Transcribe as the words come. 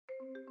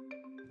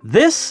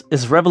This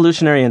is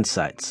Revolutionary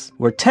Insights,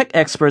 where tech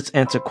experts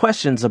answer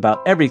questions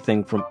about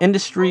everything from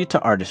industry to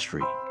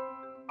artistry.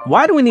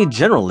 Why do we need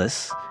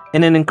generalists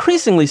in an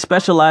increasingly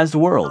specialized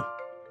world?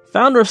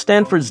 Founder of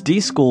Stanford's D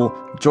School,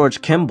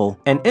 George Kembel,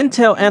 and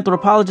Intel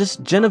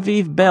anthropologist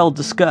Genevieve Bell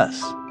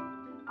discuss.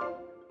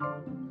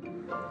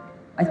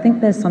 I think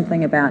there's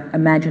something about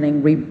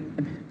imagining,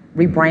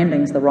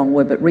 rebranding is the wrong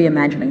word, but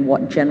reimagining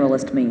what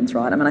generalist means,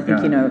 right? I mean, I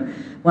think,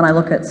 when I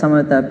look at some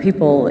of the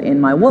people in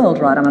my world,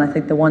 right, I mean, I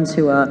think the ones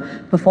who are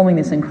performing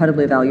this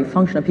incredibly valued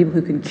function are people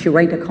who can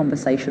curate a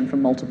conversation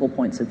from multiple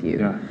points of view,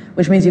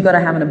 which means you've got to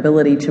have an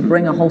ability to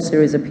bring a whole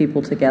series of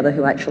people together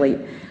who actually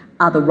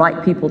are the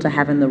right people to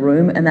have in the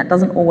room, and that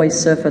doesn't always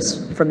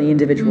surface from the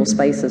individual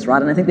spaces,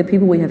 right? And I think the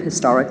people we have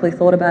historically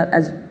thought about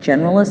as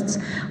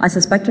generalists, I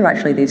suspect are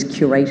actually these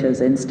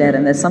curators instead,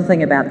 and there's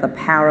something about the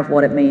power of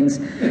what it means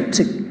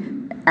to...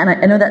 And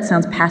I know that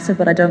sounds passive,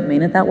 but I don't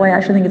mean it that way. I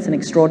actually think it's an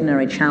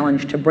extraordinary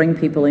challenge to bring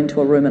people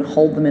into a room and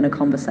hold them in a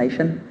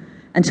conversation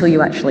until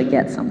you actually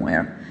get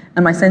somewhere.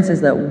 And my sense is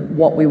that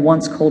what we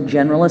once called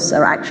generalists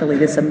are actually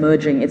it's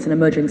an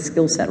emerging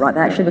skill set, right? They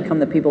actually become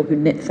the people who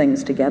knit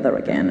things together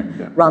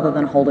again, rather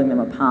than holding them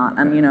apart.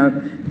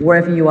 And,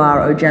 wherever you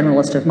are, oh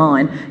generalist of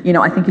mine,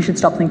 I think you should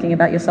stop thinking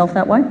about yourself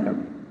that way.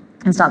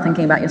 And start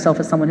thinking about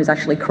yourself as someone who's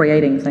actually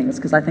creating things,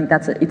 because I think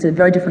it's a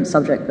very different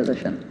subject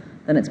position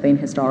than it's been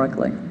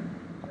historically.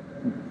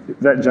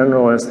 That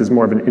generalist is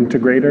more of an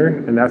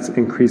integrator, and that's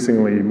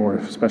increasingly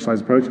more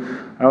specialized approach.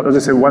 I'll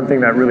just say one thing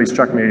that really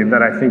struck me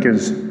that I think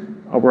is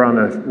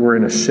we're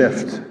in a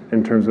shift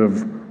in terms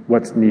of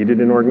what's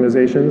needed in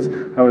organizations.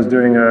 I was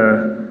doing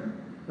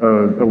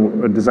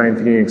a design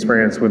thinking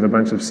experience with a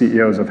bunch of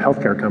CEOs of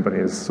healthcare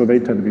companies, so they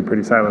tend to be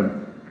pretty siloed.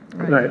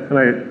 Right. And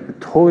I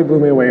totally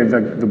blew me away.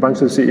 The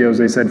bunch of CEOs,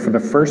 they said, for the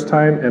first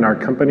time in our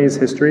company's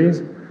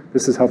histories,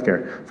 this is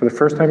healthcare, for the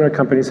first time in our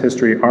company's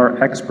history,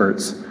 our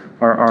experts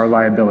are our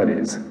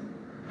liabilities.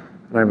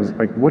 And I was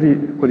like, what do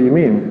you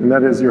mean? And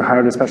that is, you're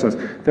hired as specialists.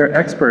 They're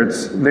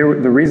experts. The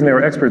reason they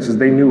were experts is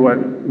they knew what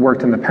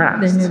worked in the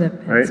past. They knew the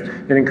past. Right?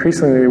 And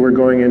increasingly we're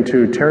going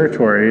into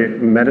territory,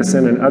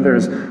 medicine and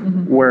others,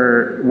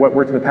 where what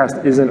worked in the past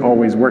isn't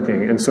always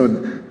working. And so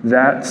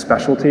that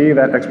specialty,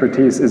 that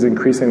expertise is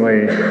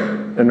increasingly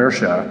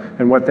inertia.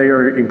 And what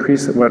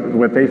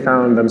they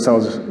found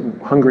themselves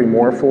hungry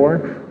more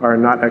for are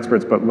not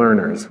experts but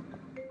learners.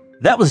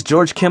 That was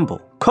George Kembel,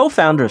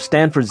 co-founder of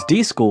Stanford's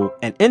D School,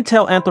 and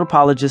Intel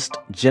anthropologist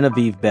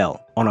Genevieve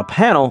Bell, on a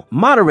panel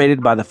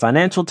moderated by the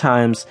Financial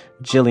Times'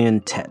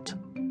 Gillian Tett.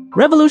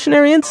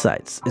 Revolutionary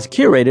Insights is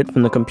curated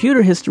from the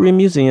Computer History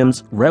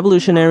Museum's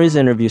Revolutionaries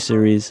interview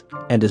series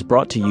and is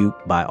brought to you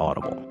by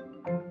Audible.